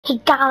Hey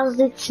guys,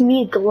 it's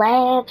me,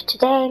 Glab.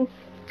 Today,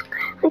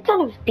 I've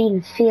kind of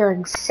been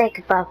feeling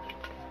sick, but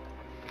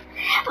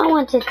I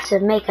wanted to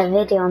make a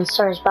video on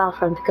Star Wars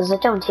Battlefront because I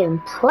don't even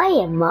play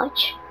it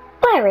much,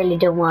 but I really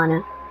don't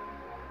wanna.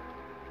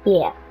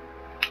 Yeah.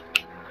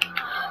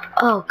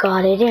 Oh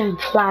god, I didn't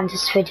plan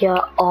this video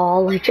at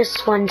all. I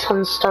just went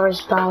on Star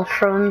Wars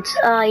Battlefront.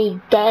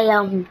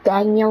 Damn,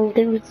 Daniel,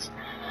 dudes.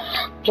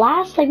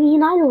 Blast, I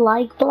mean, I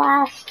like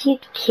Blast. You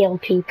kill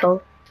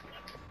people.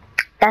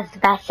 That's the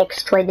best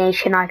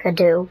explanation I could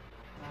do.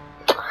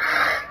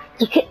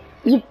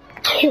 You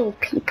kill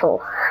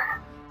people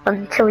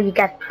until you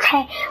get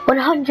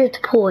 100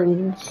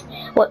 points.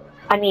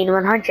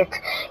 100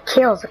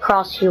 kills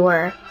across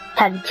your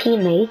 10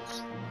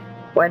 teammates,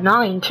 or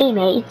 9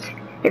 teammates,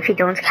 if you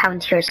don't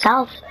count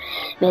yourself,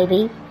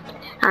 maybe.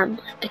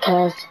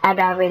 Because I'm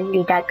not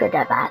really that good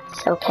at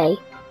maths, okay?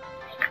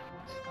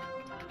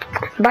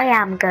 But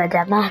I am good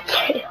at maths.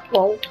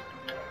 Whoa.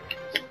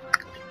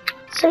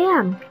 So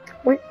yeah.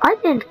 I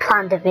didn't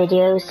plan the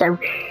video, so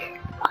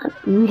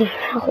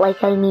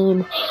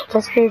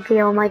this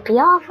video might be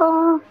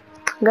awful,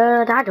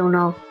 good, I don't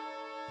know,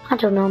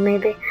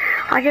 maybe.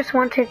 I just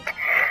wanted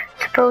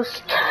to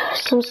post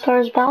some Star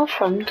Wars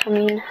Battlefront. I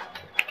mean,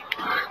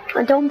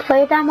 I don't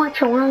play that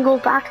much. I want to go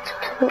back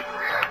to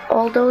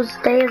all those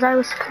days I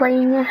was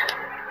playing it.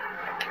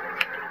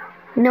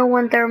 No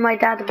wonder my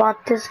dad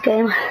bought this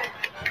game.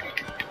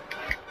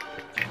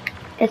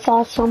 It's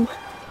awesome.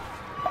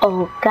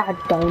 Oh god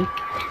damn.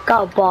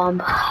 Got a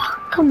bomb.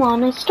 Come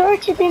on, I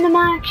started in a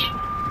match.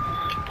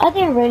 I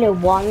didn't really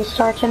want to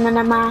start him in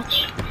a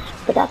match,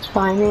 but that's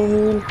fine. I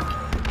mean,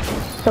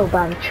 so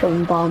bad at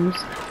throwing bombs.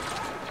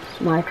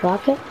 Smart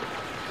rocket.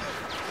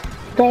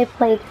 They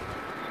played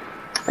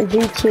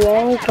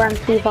GTA, Grand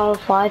Theft Auto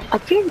 5. I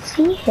didn't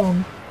see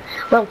him.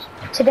 Well,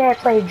 today I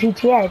played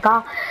GTA. I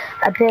got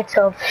a bit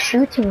of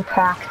shooting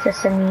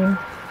practice. I mean,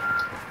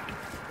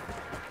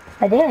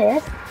 I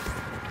did.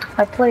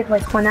 I played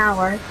like 1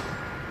 hour.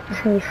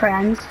 With my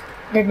friends,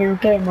 the new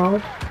game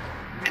mode,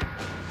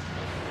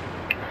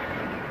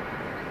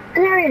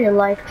 and I really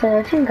liked it.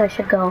 I think I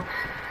should go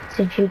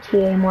to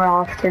GTA more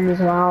often as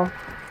well,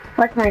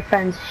 like my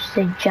friends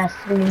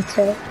suggested me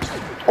to.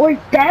 Oh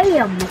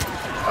damn!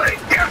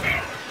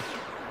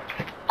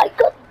 I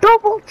got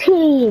double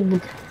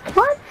teamed.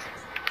 What?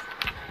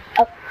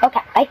 Oh,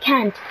 okay, I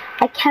can't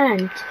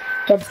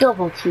get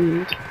double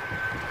teamed.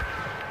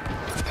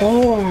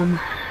 Damn.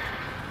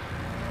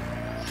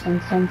 Some.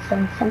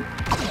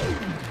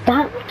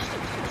 That.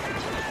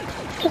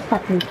 Just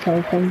let me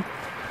kill him.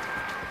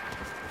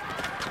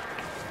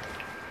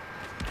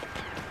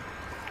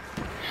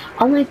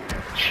 I'm like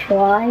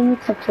trying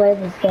to play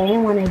this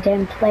game when I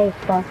didn't play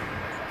for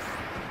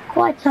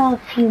quite a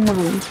few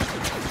months.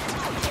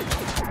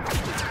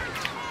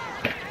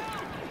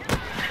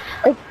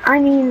 Like, I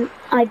mean,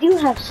 I do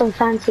have some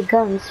fancy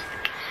guns,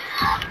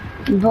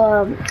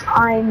 but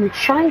I'm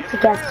trying to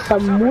get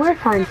some more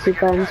fancy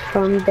guns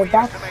from the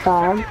Death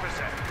Star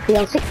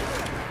DLC.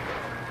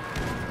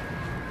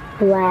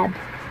 Glab,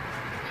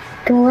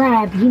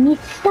 you need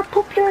to step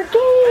up your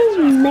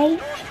game, mate,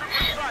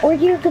 or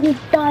you're gonna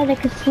die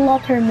like a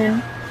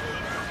slaughterman.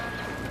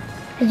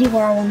 Cause you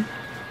are one.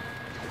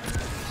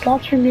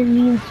 Slaughterman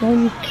means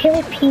when you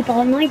kill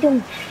people, and I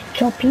don't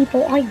kill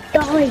people, I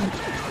die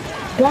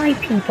by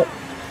people.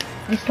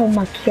 You stole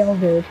my kill,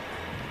 dude.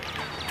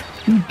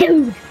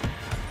 Dude!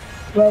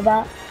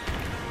 Robot.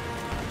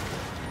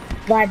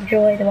 Vibe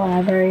droid,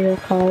 whatever you're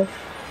called.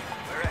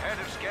 We're ahead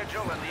of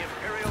schedule and the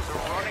Imperials are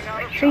running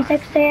out of time.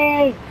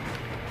 360!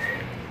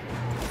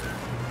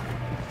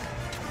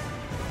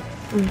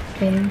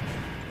 Okay.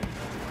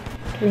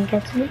 Can we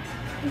get some?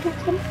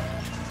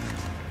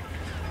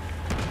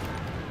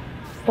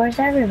 Where's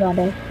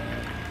everybody?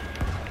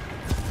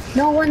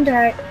 No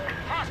wonder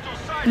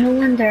I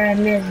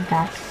missed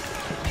that.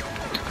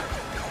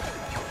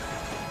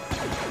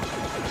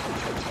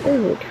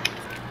 Dude.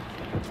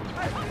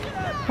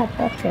 What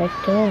the frick,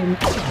 dude?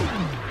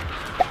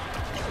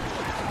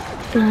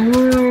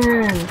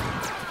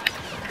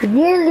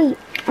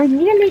 I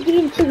nearly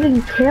didn't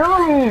even kill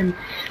him.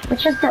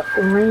 It's just that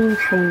lane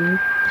thing.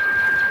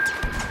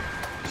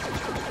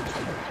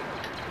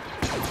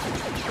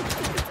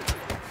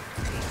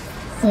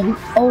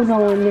 Oh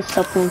no, I missed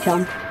up one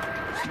jump.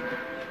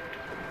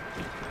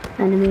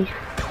 Enemy.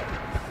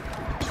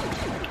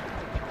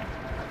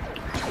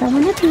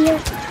 Someone up here.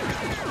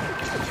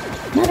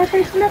 Another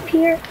person up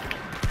here.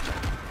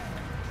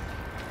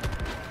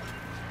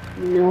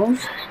 No,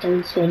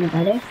 don't see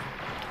anybody.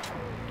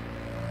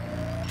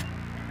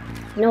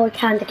 No, I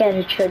can't get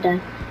it through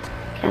then.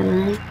 Can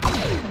I?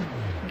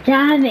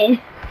 Damn it!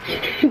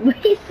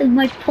 Wasted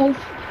my pulse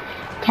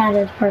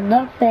cannon for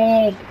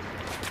nothing.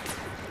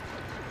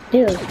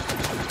 Dude.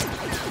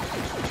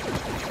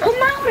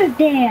 Come out of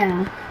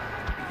there!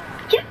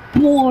 You're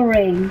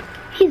boring.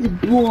 He's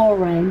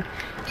boring.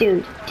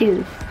 Dude.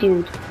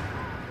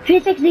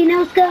 360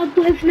 no scope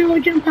with no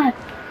jump pad.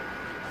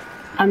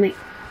 I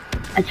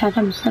thought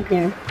I'm stuck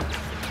there.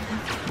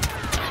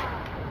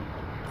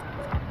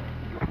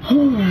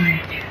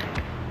 Alright.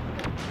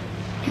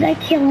 Did I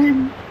kill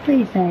him?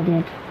 Please I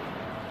did.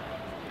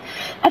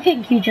 I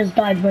think he just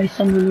died by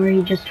someone where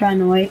he just ran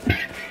away.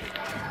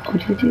 Oh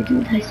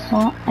dude, I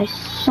saw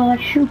a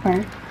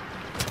trooper.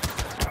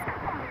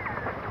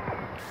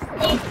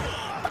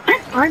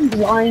 I'm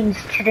blind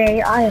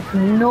today. I have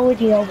no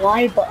idea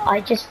why, but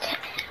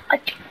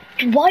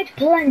white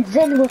blends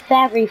in with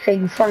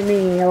everything for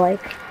me.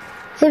 Like,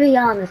 to be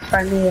honest,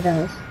 for me it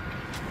does.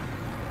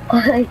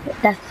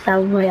 That's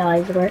how my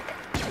eyes work.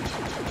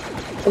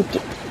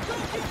 Okay.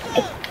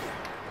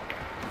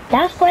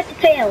 That's quite a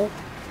fail.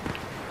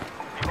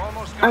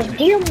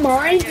 Do you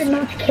mind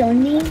not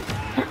killing me?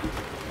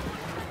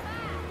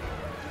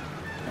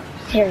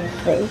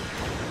 Seriously?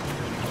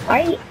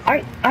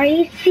 Are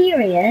you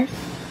serious?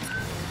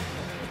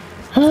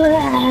 Damn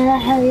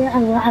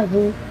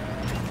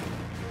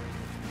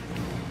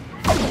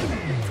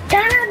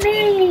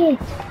it!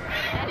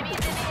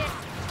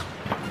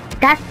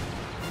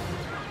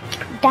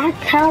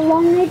 That's how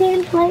long I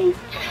didn't play?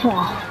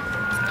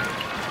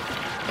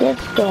 This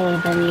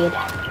game,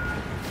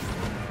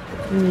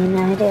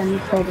 I didn't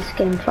play this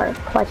game for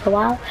quite a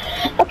while.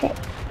 Okay,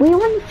 we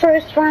won the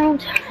first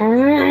round.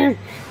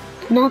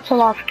 Not a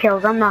lot of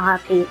kills. I'm not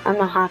happy. I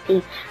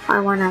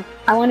wanna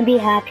be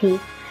happy.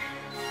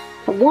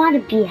 I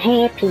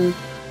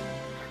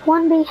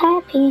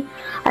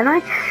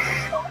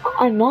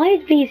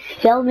might be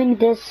filming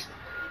this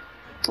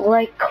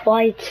like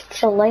quite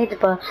too late,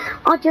 but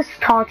I just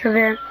thought of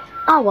it.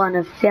 I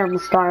wanna film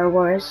Star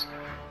Wars.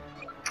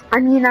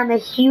 I'm a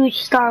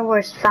huge Star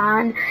Wars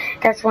fan.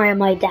 That's why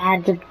my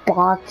dad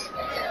bought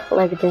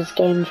like this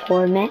game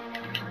for me.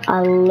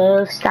 I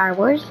love Star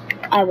Wars.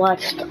 I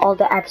watched all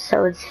the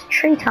episodes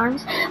 3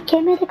 times.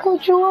 Okay, medical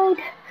droid.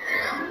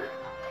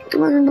 I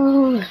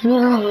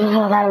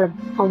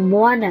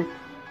wanna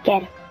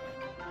get it.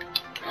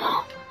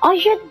 I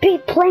should be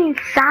playing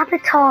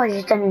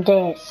Sabotage than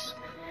this.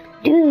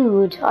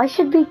 Dude, I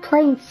should be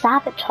playing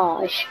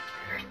Sabotage.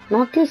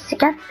 Not this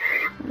again.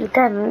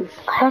 Then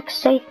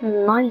Hex 8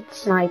 Night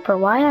Sniper,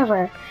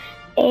 whatever.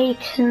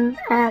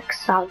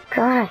 8X,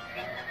 okay.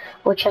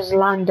 Which is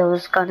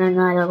Lando's gun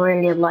and I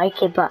really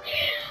like it, but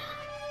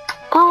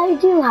I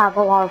do have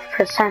a lot of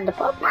percent,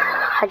 but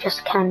I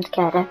just can't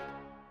get it.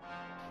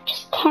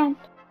 Just can't.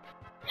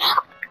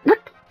 What?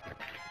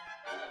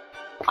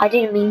 I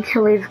didn't mean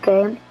to leave the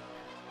game.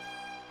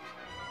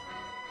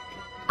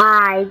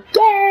 I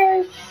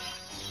guess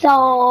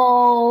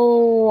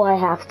so. I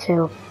have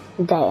to.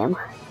 Damn.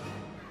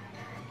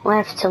 I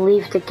have to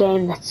leave the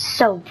game. That's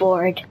so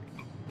bored.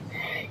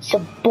 So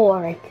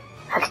bored.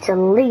 I have to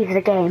leave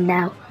the game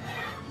now.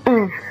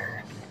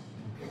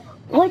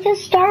 Why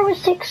does Star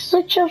Wars take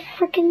such a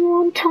freaking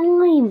long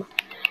time?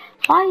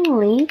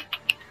 Finally,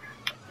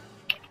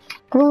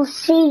 we'll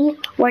see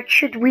what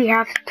should we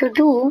have to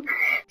do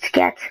to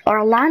get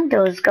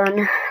Orlando's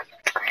gun.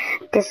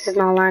 This is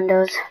not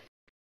Orlando's.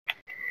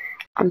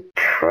 I'm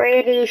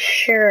pretty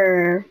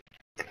sure.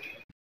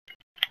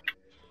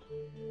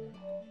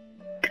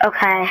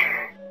 Okay.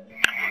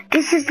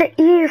 This is the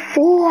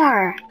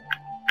E4.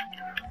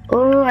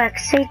 Oh,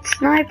 X8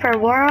 Sniper,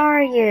 where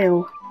are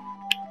you?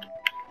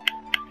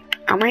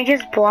 Am I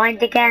just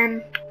blind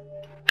again?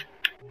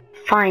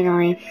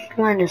 Finally,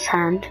 Lando's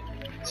hand.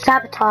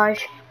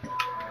 Sabotage.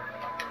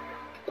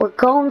 We're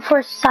going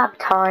for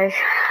Sabotage.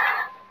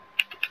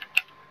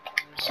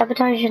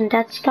 Sabotage and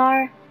Death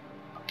Star?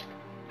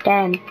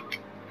 Damn.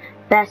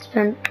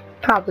 Bespin.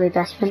 Probably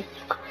Bespin.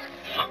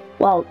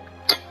 Well,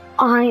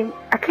 I'm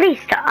a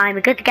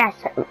good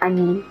guesser.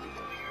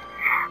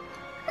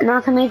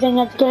 Not amazing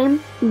at the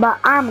game, but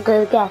I'm a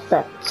good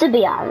guesser. To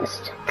be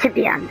honest.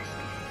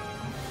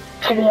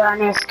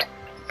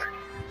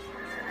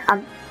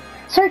 I'm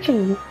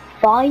searching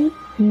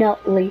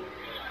finally.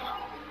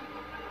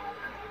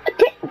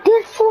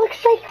 This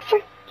looks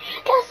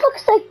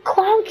like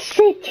Cloud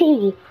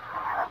City.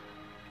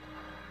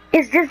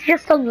 Is this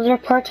just another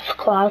part of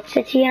Cloud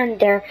City and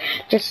they're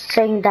just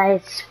saying that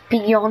it's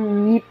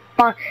beyond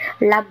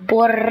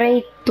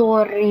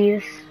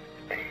laboratories?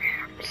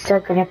 I'm still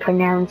gonna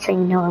pronounce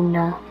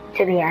no,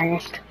 to be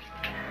honest.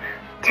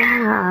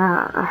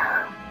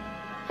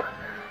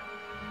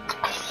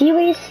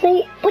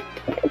 Seriously? But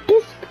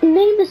this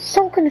name is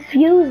so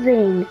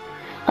confusing.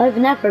 I've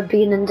never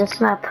been in this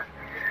map.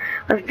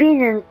 I've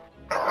been in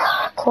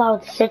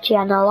Cloud City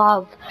and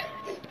I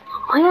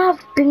have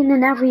been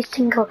in every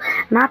single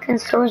map in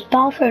Star Wars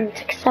Battlefront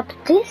except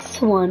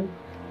this one.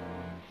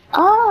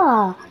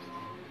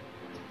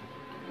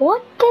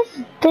 What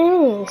is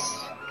this?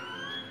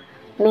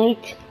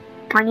 Mate,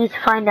 I need to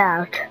find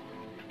out.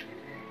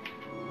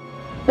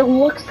 It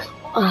looks...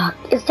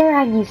 is there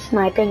any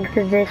sniping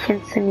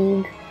positions,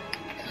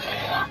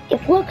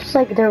 It looks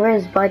like there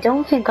is, but I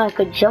don't think I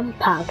could jump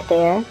back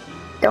there.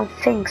 Don't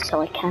think so,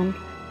 I can.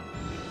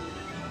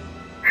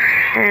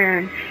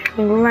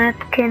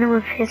 Lapkin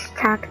with his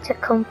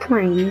tactical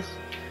planes.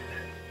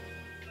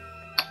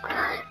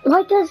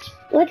 Why does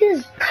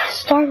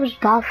Star Wars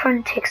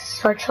Battlefront take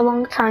such a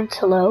long time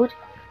to load?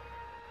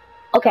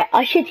 Okay,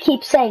 I should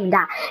keep saying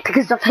that,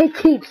 because if I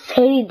keep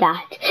saying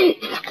that,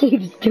 it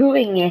keeps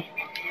doing it.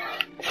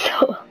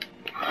 So,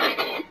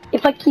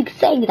 if I keep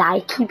saying that,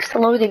 it keeps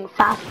loading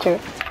faster.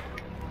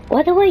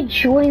 Why do I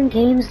join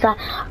games that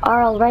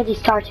are already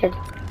started?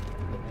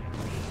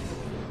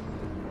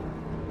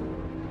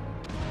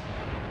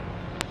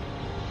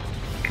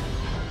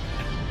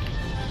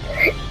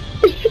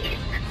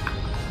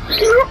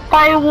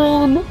 I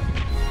won!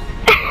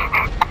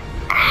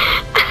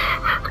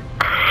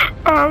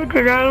 How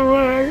did I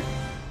win?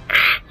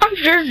 I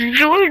just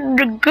joined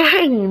the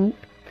game!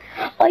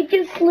 I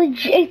just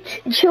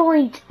legit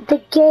joined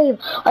the game.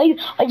 I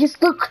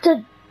just looked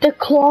at the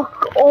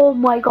clock. Oh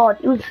my god,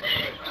 it was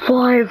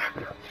 5,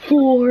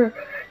 4,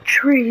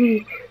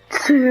 3,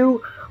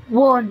 2,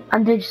 1,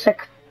 and then just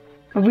like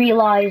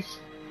realized,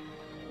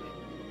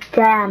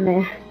 damn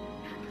it.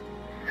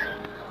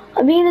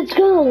 I mean, it's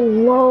gonna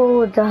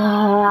load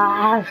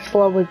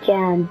slow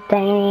again.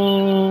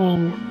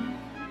 Dang.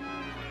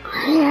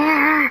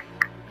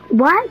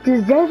 Why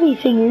does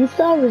everything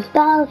inside this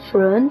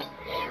Battlefront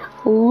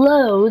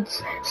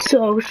loads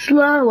so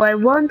slow? I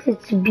want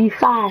it to be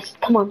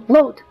fast. Come on,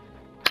 load.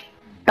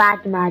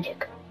 Bad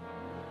magic.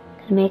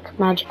 Can I make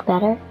magic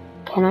better?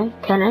 Can I?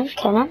 Can I?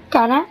 Can I?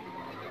 Can I?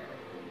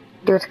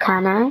 Dude,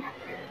 can I?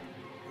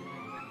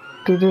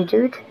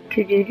 Dude.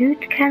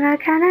 Can I?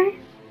 Can I?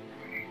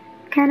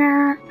 Can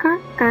I?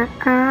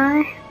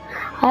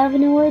 I have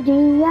no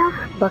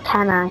idea, but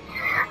can I?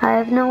 I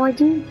have no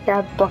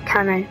idea, but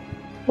can I?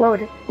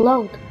 Load,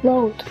 load.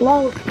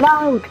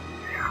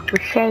 We're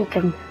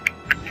shaking.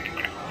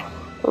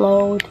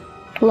 Load.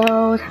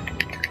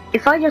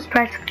 If I just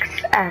press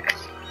X,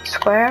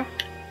 square,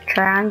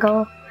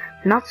 triangle,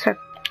 not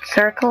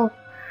circle.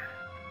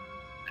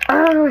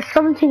 Oh,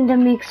 something that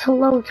makes it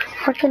load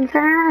freaking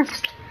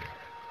fast.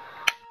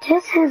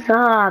 This is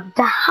the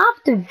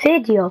half the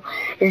video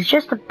is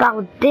just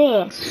about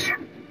this.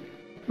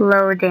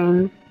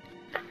 Loading.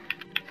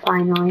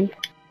 Finally.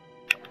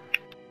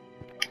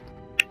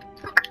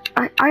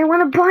 I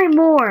wanna buy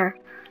more.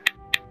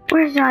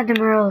 Where's the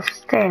Admiral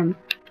stem?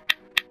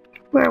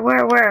 Where?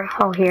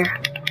 Oh, here.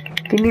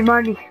 Give me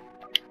money.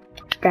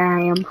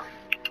 Damn.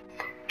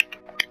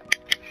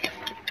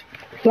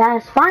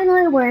 Yes,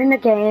 finally we're in the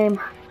game.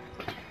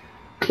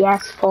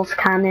 Yes, false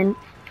cannon.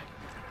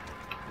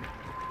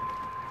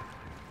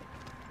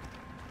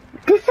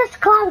 This is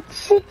Cloud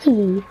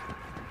City.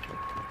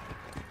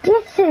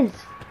 This is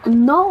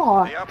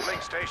not The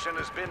uplink station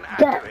has been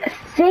the activated.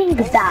 thing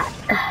that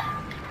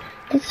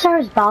this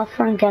serves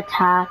Battlefront gets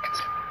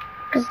hacked.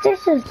 Because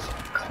this is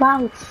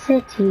Cloud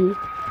City.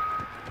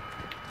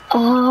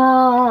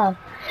 Or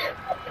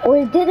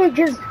did it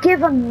just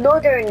give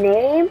another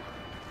name?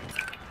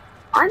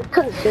 I'm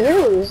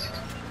confused.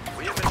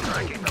 We have been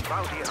tracking the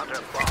bounty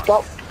hunter bomb.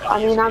 Well,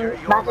 I mean, I'm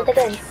back at the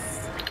game.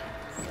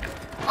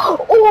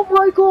 Oh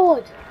my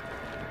god!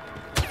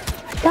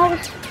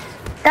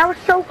 That was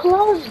so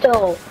close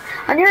though.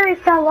 I nearly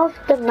fell off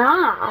the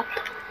map.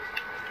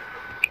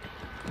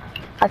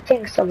 I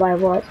think so. I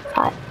was.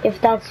 If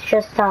that's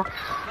just a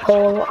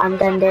hole and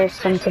then there's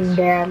something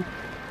there,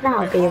 that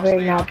would be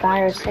really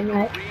embarrassing,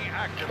 right?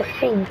 I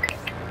think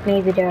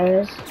maybe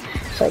there is.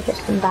 So I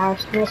just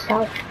embarrassed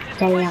myself.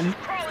 Damn.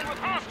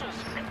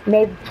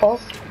 Maybe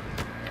false.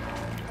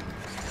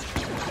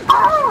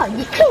 Oh,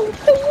 you can't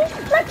see me.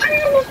 My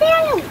time is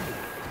now.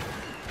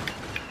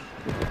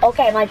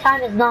 Okay, my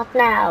time is not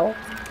now.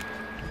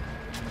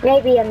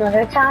 Maybe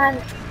another time.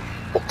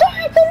 You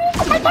can't see me.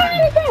 My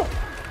time is now.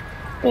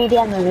 Maybe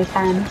another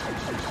time.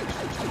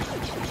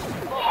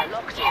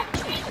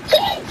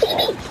 Can't see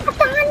me. My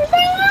time is now.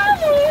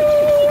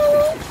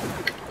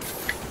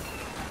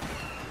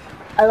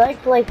 I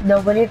like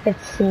nobody could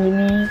see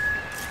me.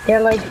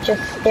 They're like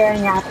just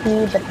staring at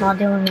me but not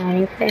doing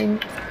anything.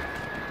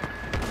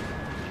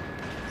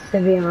 To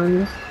be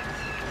honest.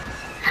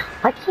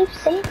 I keep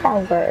saying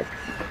that word.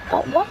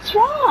 But what's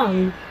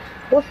wrong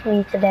with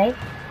me today?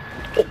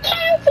 You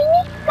can't see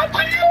me! My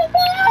time is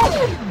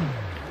now!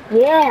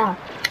 Yeah,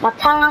 my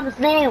time is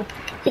now.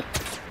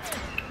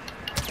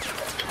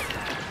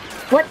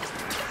 What?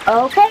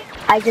 Okay,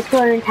 I just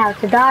learned how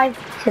to dive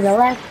to the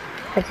left,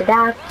 how to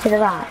dive to the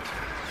right.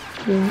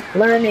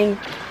 Learning.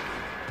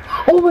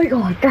 Oh my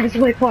god, that's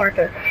my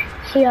partner.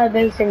 She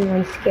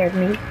basically scared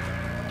me.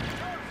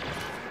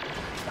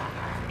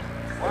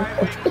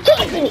 You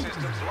can't see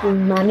me!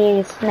 My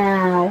minutes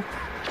now.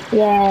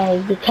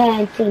 Yay, you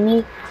can't see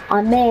me.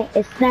 On there,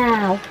 it's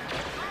now.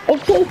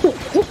 It's easy.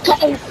 You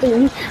can't see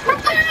me. My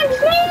time's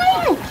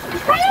now!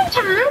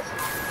 Franchise!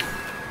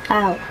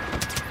 Ow.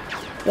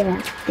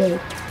 Yeah.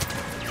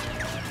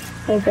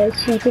 Hey, bro,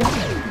 cheating.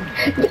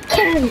 You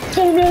can't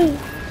see me!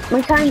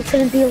 My time's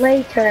gonna be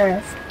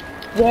later.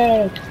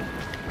 Yay.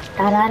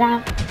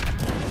 Da-da-da.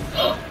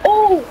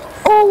 Oh,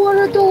 what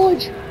a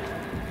dodge!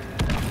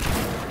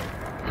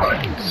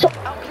 So,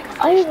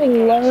 I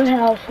even learn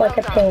how to like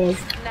a pig.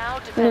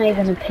 I'm not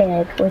even a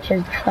pig, which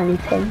is the funny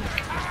thing.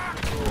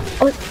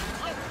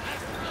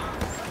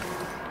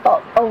 Oh,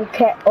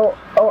 okay.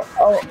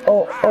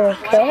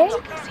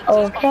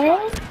 Okay.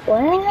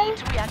 What? Need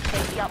to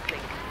reactivate the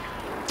uplink.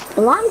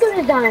 Well, I'm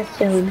gonna die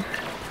soon.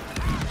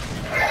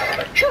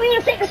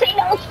 360,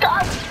 no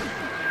stop!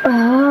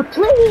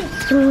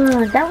 Please!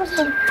 That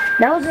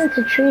wasn't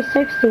a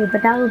 360,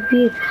 but that would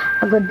be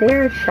a good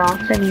dare shot.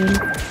 I mean,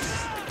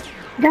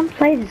 I don't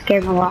play this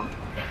game a lot.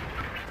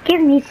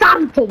 Give me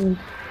something!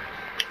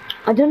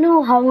 I don't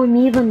know how I'm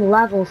even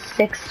level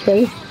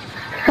 60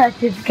 at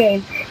this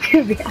game,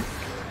 to be honest.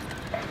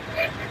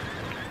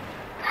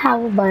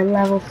 How am I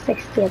level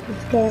 60 at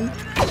this game?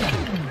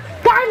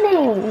 Damn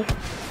it!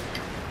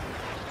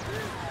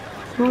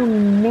 Oh,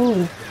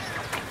 man.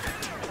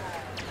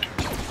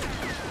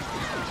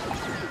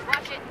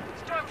 Watch it.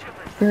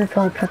 Stormtroopers. I'm gonna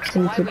call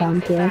proximity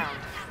bomb here.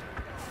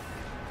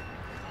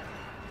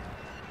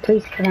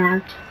 Please come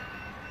out.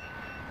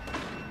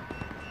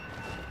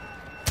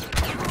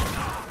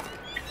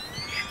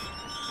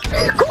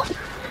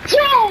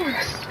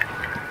 Yes!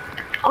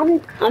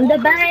 I'm the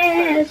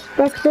best!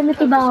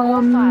 Proximity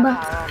bomb!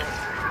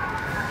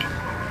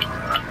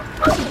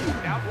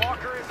 That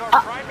walker is our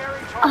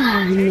primary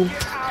target. No.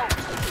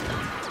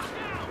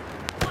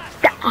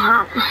 Take it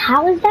out.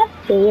 How is that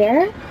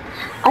fair?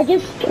 I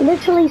just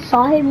literally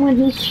saw him when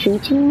he's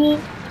shooting me.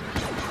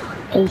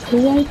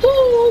 AT-AT!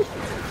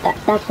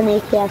 That's an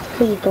ATS,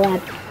 please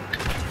grab.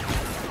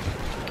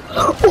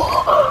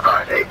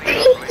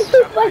 This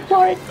is my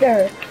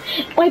partner!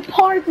 My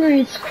partner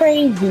is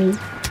crazy.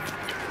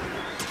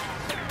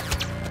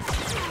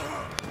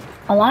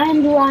 Well, I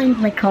am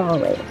blind like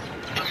always.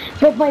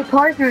 But my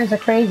partner is a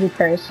crazy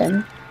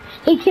person.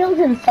 He kills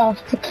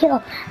himself to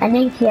kill an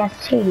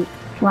ATST.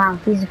 Wow,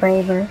 he's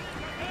braver.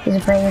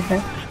 He's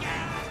braver.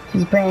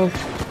 He's brave.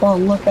 Oh,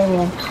 look at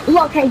him.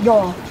 Look at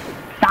you!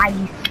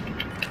 Nice.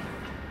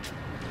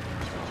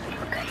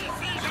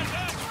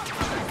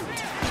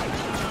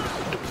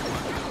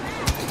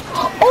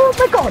 Oh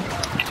my god!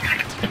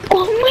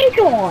 Oh my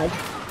god!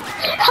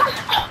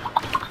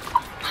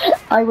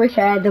 I wish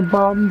I had a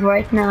bomb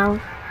right now.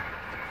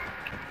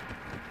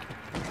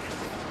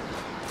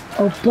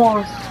 Oh,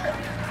 boss.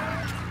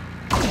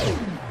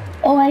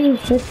 Oh, I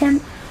hit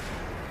him.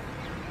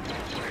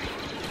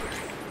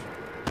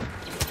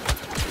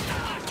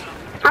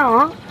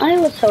 Aw, I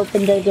was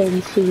hoping they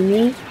didn't see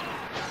me.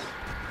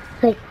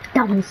 Like,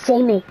 don't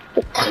see me.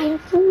 They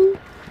can't see me.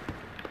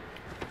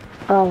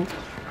 Oh,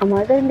 am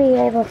I gonna be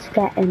able to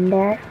get in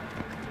there?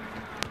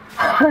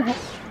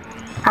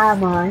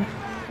 Am I?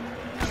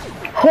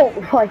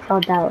 Oh, I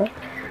thought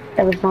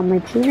that was not my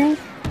teammate.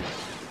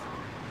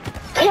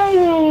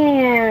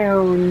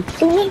 Damn!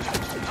 See me?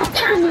 I'm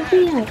trying to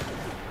see you.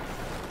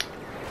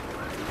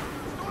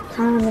 I'm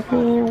trying to see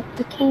you.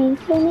 You can't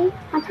see me?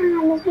 I'm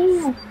trying to see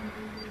you.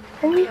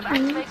 We have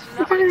activated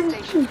an uplink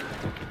station.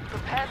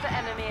 Prepare for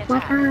enemy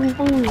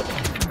attack.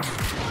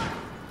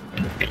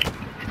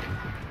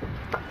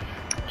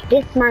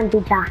 This man be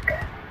back.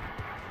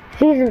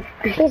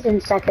 He's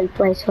in second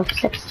place with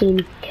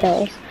 16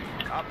 kills.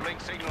 Uplink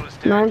signal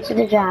is Man dead. to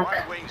the jack.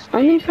 Right wing speed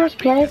I'm in has first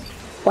been place.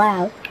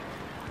 Wow.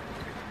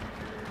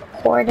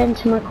 According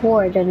to my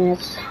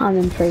coordinates, I'm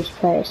in first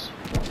place.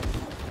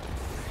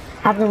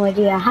 I have no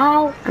idea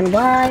how and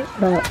why,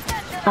 but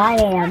I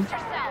am.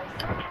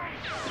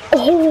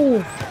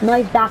 Oh,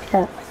 nice back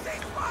up.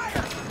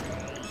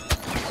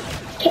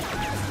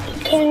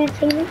 Can you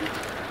see me?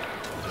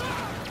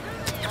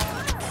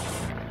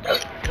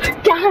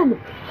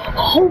 Damn!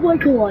 Oh my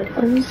god,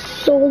 I'm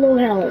so low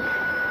health.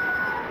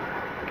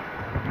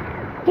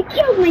 They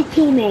killed my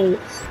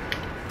teammates.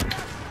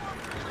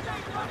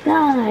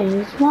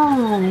 Guys,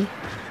 why?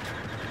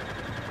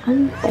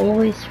 I'm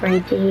always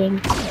readying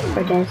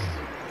for this.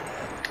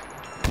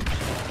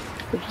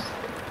 I'm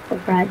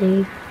just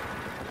ready.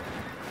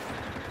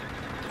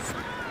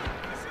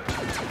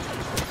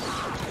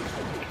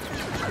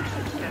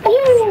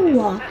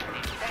 Oh!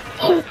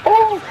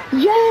 Oh,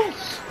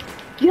 yes!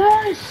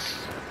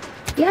 Yes!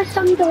 Yes,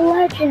 I'm the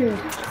legend!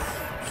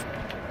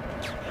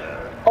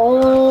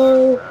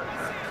 Oh,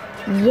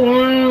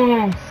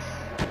 yes!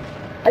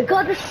 I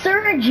got a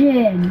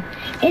surgeon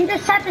in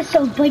this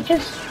episode by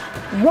just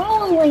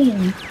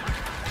rolling,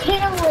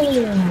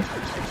 killing.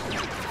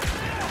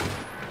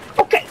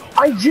 Okay,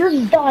 I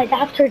just died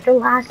after the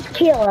last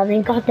kill and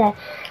I got that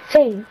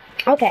thing.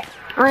 Okay,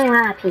 I am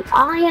happy.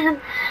 I am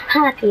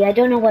happy. I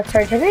don't know what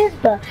surgeon is,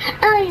 but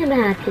I am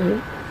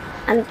happy.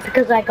 And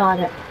because I got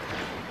it.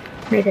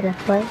 Maybe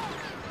that's why.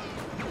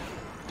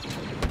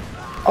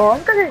 Oh,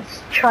 I'm gonna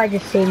try the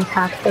same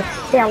tactics.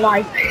 Stay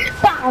alive.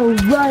 Bow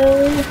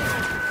roll.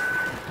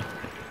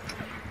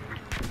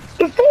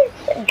 Is this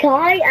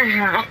guy a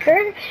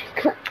hacker?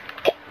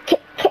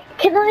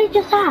 Can I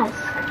just ask?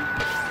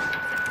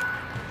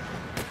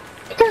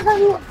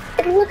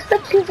 It looks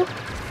like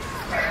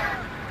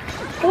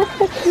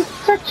he's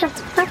such a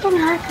freaking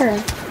hacker.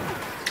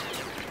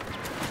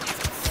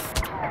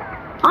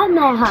 I'm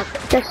not a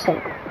hacker, just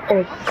saying.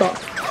 Oh god.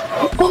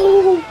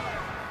 Oh,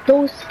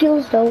 those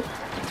skills though.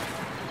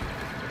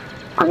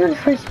 I'm in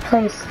first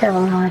place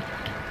still.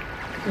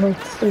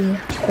 Let's see.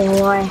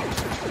 Boy.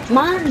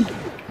 Man!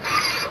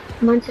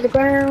 Man to the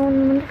ground.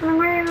 Man to the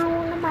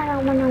ground.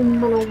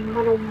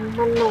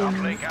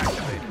 Uplink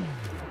activated.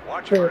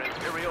 Watch for Dude,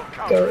 Imperial dude,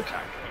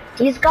 counterattack.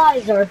 these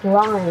guys are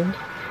blind.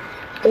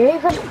 They're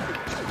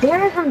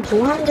even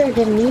blinder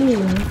than me.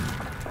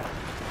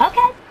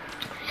 Okay.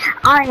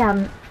 I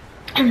am.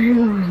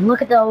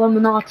 Look at the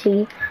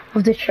Illuminati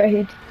of the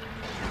trade.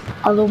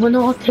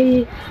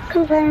 Illuminati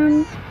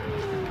confirmed.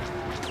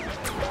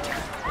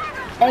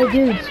 Hey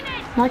dudes,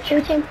 not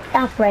shooting?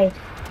 That's great.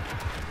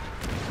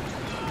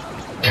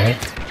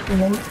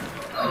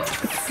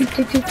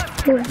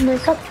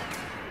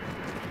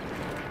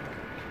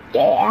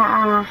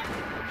 Yeah,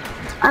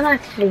 I'm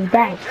actually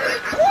dead.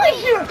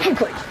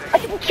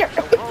 I don't care.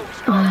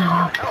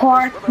 Oh,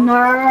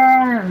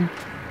 partner.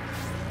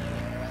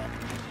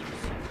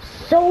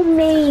 So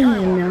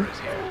mean.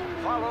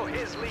 Follow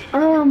his lead.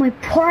 Oh, my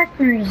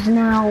partner is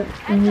now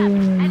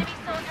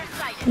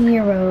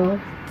hero.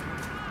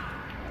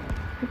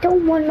 I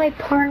don't want my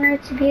partner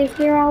to be a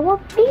hero. I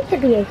want me to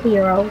be a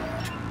hero.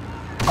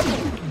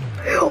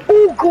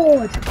 Oh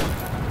God!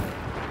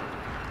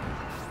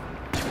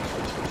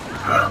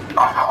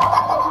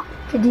 Oh,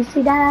 did you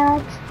see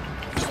that?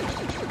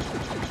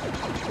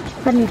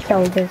 Let me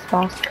kill this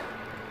boss.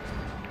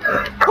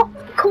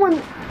 Come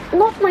on,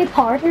 not my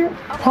partner.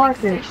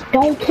 Partner,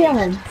 don't kill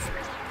him.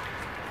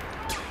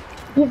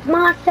 He's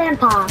my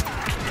senpai.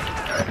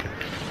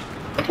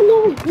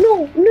 No,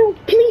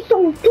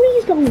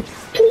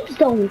 please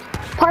don't.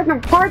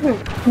 Partner,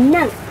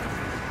 no.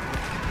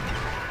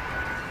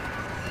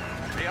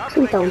 The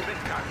Please uplink don't. has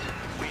been cut.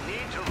 We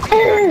need to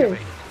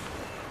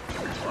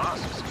reactivate. Boss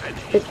is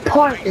finished. This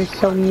partner's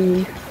so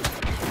mean.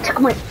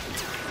 Come on.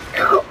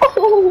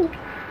 Oh,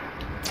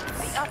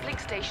 The uplink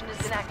station has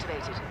been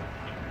activated.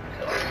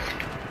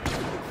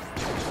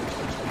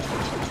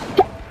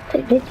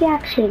 did you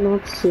actually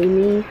not see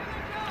me?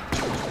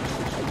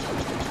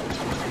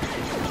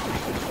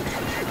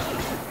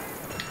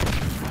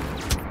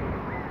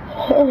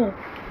 Oh.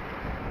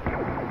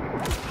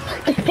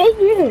 The thing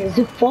is,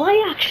 if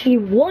I actually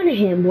won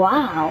him,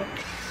 wow.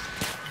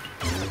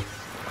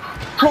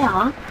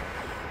 Hiya.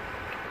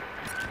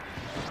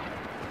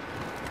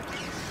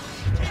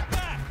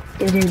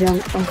 Dude,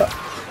 don't go.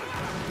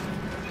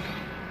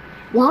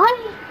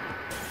 Why?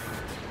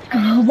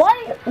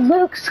 Why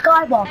Luke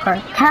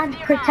Skywalker can't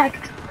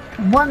protect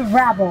one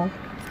rebel?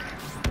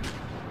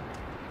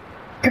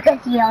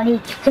 Because he only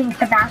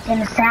thinks about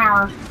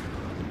himself.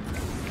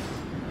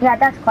 Yeah,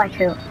 that's quite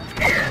true.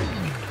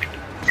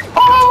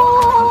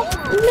 Oh,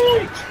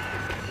 mate!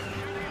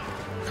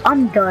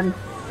 I'm done.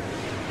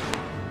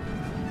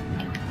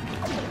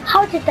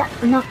 How did that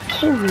not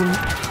kill him?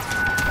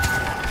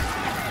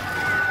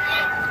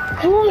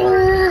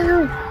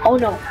 Oh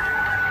no.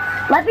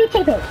 Let me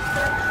take it.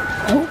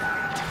 Oh,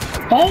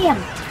 damn.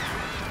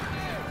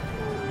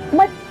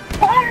 My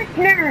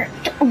partner!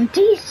 Oh,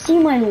 do you see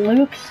my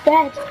Luke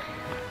stat?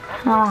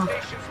 Ah.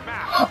 Station's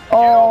map.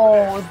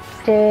 Oh,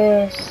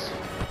 this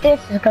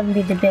is gonna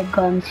be the big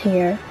guns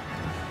here.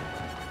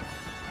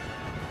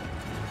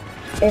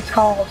 It's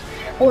called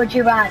Would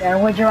You Rather?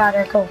 Would you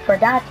rather go for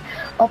that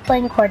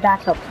uplink or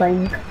that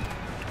uplink?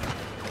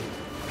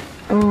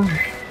 The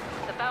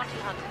bounty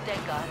hunter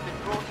Dengar has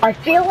been brought I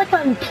feel like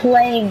I'm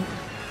playing.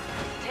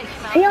 Take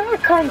him I out. feel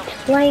like I'm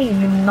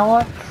playing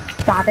not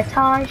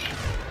sabotage.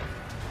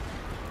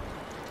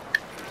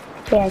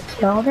 Okay, I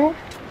killed it.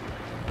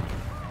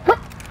 What?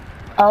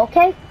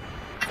 Okay.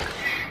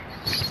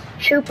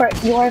 Trooper,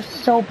 you're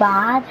so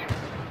bad.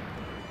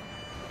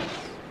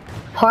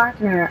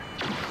 Partner,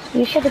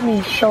 you shouldn't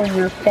be showing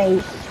your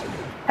face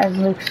as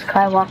Luke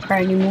Skywalker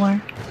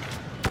anymore.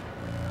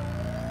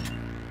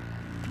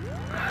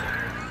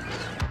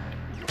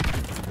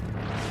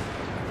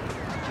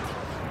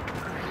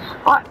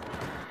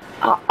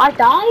 I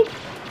died?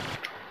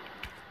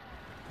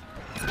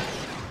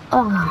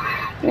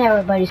 Oh,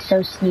 everybody's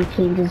so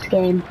sneaky in this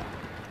game.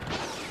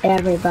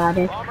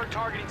 Everybody. Bomber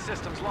targeting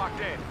systems locked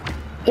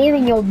in.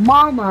 Even your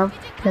mama.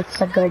 That's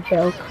a good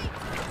joke.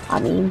 I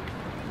mean,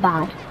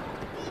 bad.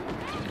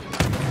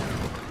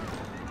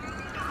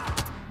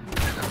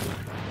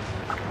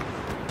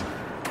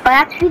 I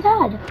actually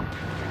died.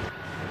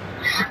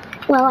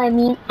 Well, I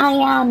mean, I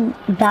am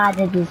bad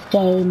at this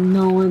game.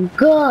 No, I'm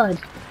good.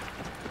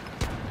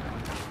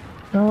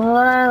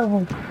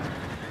 Whoa.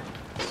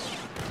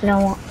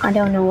 No, I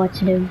don't know what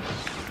to do.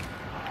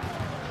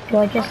 Do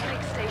I just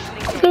Uplink station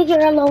engaged. stay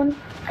here alone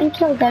and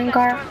kill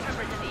Dengar?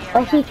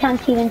 Or he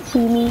can't even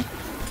see me?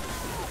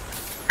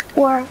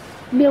 Or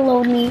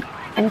below me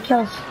and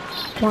kill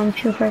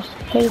stormtroopers?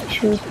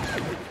 Hate you.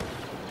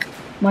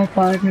 My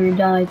partner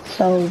died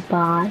so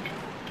bad.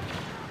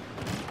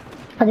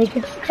 But I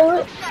can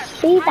still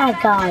see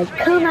that guy.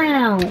 Come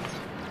out.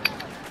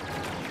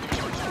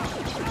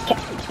 Okay,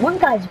 one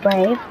guy's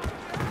brave.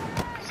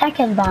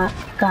 Second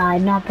guy,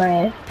 not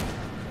brave.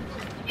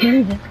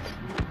 Dude,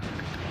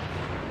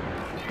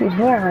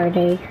 where are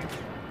they?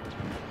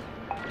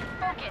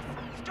 Focus.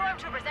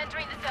 Stormtroopers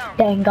entering the zone.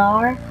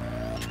 Dengar?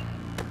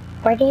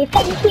 Where do you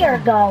think you're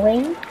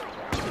going?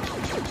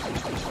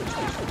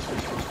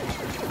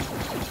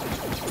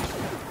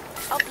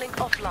 Uplink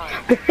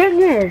offline. The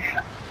thing is,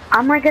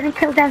 am I gonna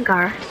kill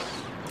Dengar?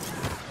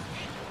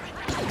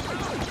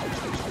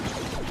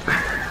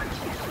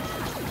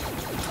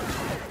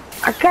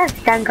 I guess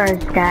Dengar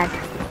is dead.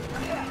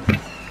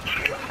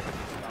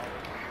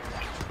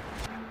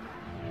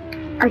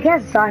 I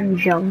guess I'm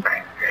junk.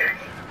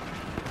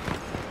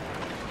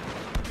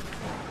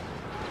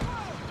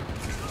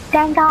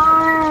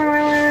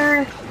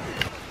 Dengar!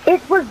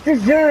 It was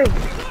deserved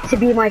to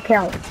be my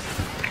kill.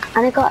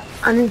 And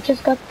I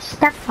just got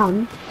stepped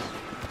on.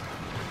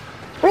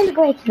 Really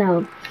great to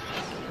know.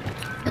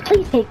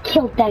 Please say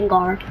kill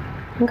Dengar.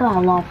 I got a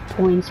lot of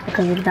points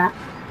because of that.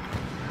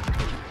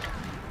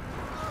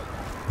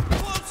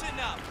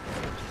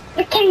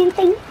 You can't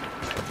think.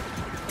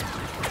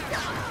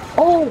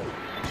 Oh!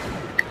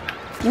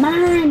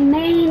 Man,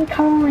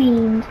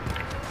 mankind.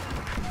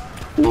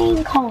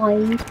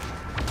 Mankind.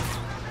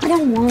 I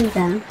don't want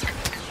them.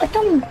 I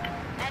don't.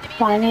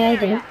 Finally, I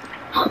do.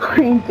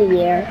 In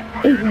the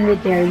air. Even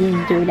with there, you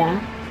didn't do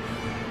that.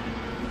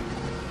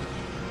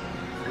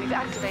 We've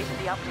activated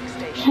the uplink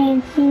station.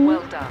 Can't see me.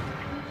 Well done.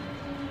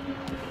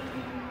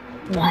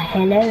 Well,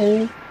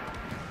 hello.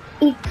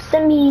 It's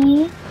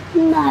me,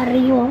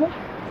 Mario.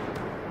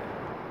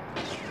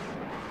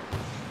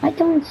 I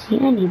don't see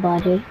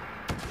anybody.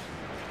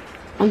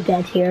 I'm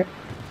dead here.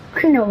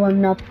 No,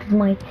 I'm not.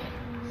 My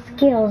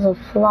skills of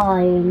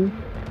flying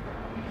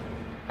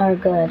are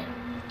good.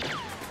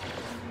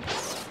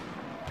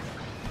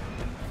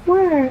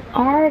 Where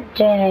are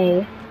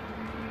they?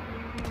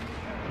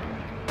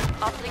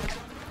 Uplink.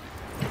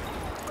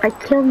 I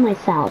killed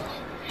myself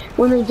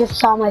when I just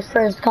saw my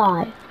first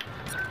guy.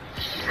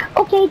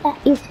 Okay, that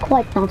is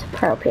quite not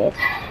appropriate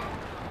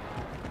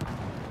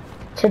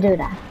to do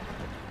that.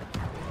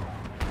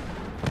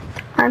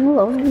 I'm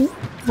lonely.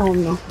 Oh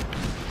no.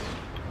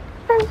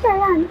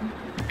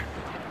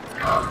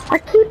 I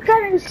keep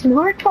getting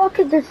smart talk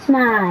in this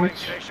match.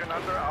 Station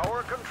under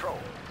our control.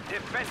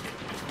 Defend it.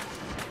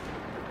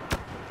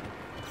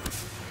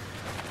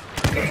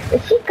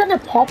 Is he gonna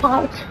pop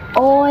out?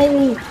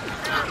 Oi!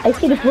 I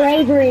see the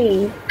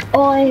bravery.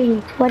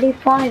 Oi!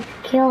 25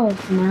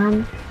 kills,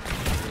 man.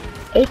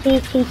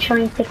 AT&T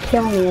trying to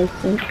kill me, I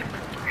think.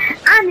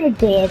 And it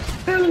did.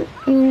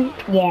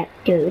 Yeah,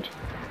 dude.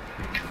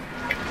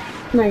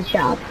 Nice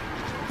job.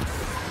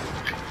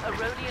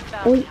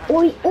 Oi,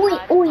 oi, oi,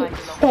 oi!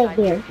 Stay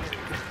here.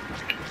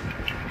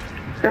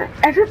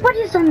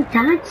 Everybody's on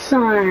that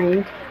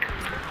side.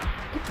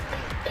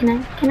 Can I?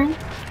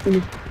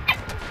 No.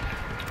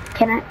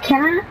 Can I?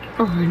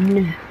 Oh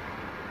no.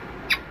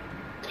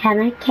 Can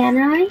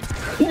I?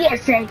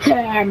 Yes, I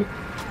can!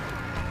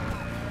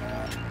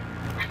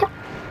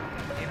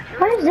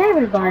 Where's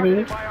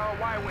everybody?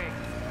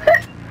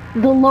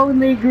 The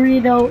lonely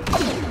Greedo.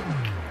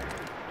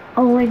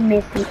 Oh, I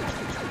missed it.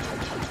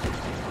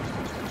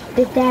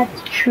 The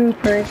death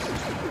troopers.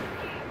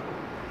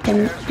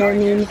 And their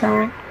names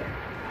are.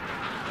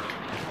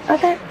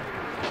 Okay.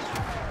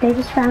 They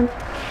just found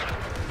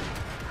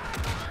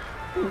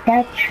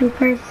death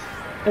troopers.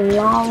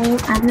 Long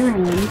and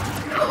rain.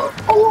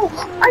 Oh,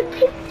 I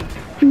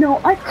can't.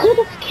 No, I could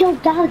have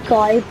killed that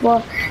guy,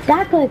 but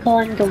that guy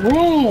got in the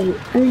way.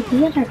 And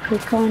the other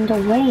could go in the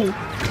way.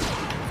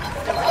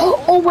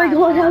 Oh my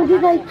god, how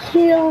did I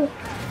kill?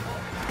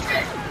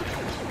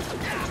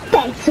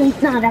 That's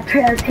not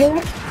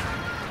appropriate.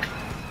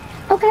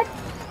 Okay,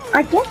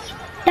 I guess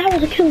that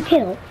was a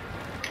kill.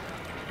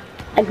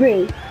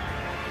 Agree.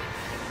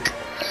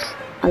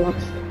 I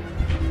lost.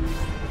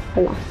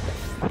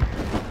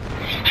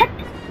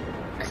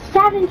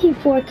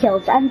 74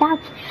 kills, and that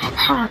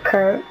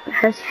hacker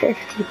has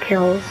 50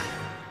 kills.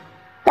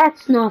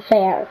 That's not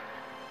fair.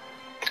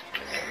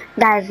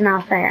 That is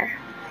not fair.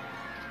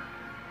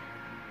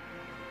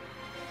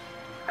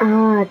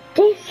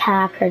 This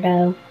hacker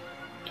though.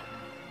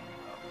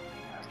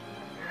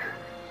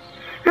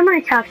 I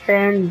might talk to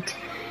him.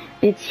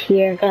 It's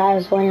here,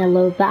 guys. When I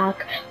load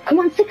back. Come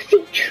on,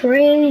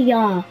 63.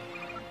 I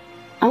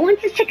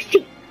want the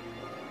 60.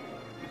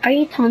 Are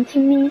you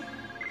taunting me?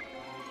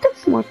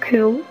 That's not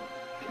cool.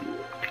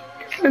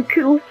 That's not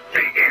cool.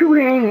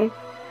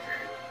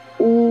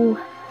 Ooh.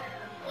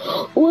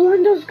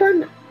 Orlando's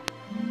gone.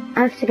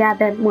 I have to get a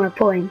bit more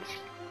points.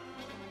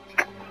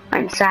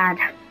 I'm sad.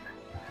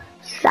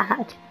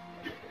 Sad.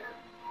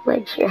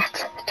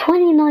 Legit.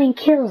 29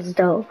 kills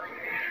though.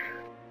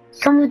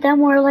 Some of them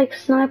were like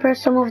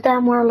snipers, some of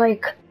them were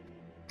like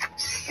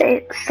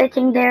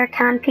sitting there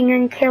camping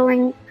and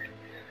killing.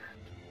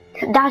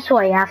 That's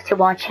why you have to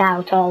watch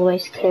out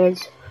always,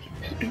 kids.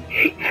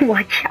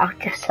 Watch out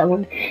if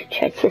someone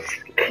tries to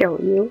kill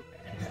you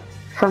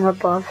from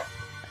above.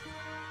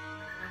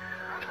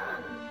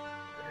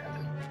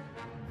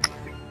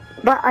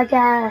 But I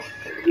guess,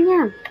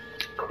 yeah,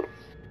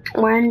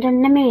 we're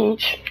ending the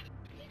match.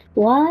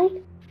 Why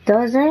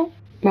does it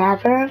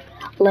never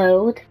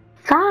load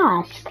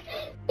fast?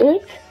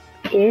 It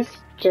is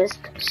just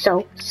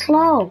so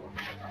slow.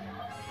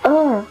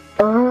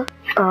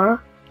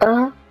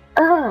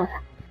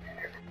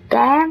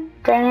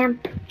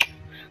 Damn.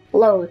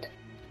 Load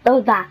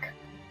back.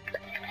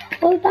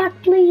 go back,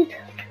 please?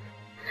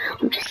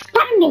 I'm just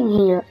standing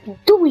here,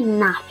 doing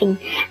nothing,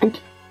 and...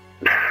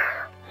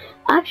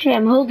 Actually,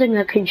 I'm holding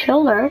a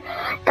controller.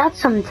 That's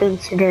something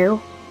to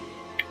do.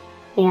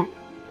 Yeah,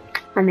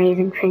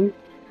 amazing thing.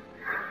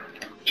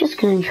 Just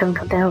gonna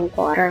drink a bit of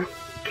water.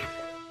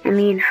 I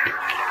mean,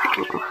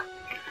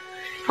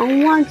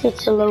 I want it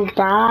to load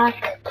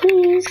back,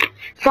 please.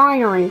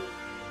 Finally.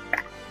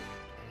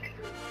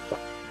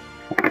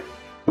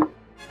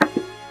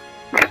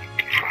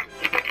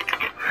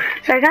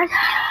 Sorry guys.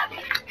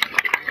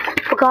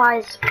 But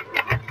guys,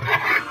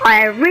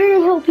 I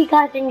really hope you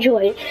guys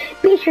enjoyed.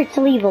 Be sure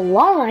to leave a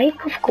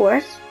like, of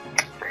course.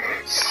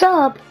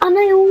 Sub, and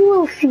I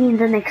will see you in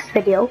the next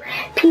video.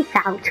 Peace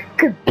out.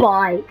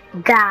 Goodbye.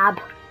 Dab.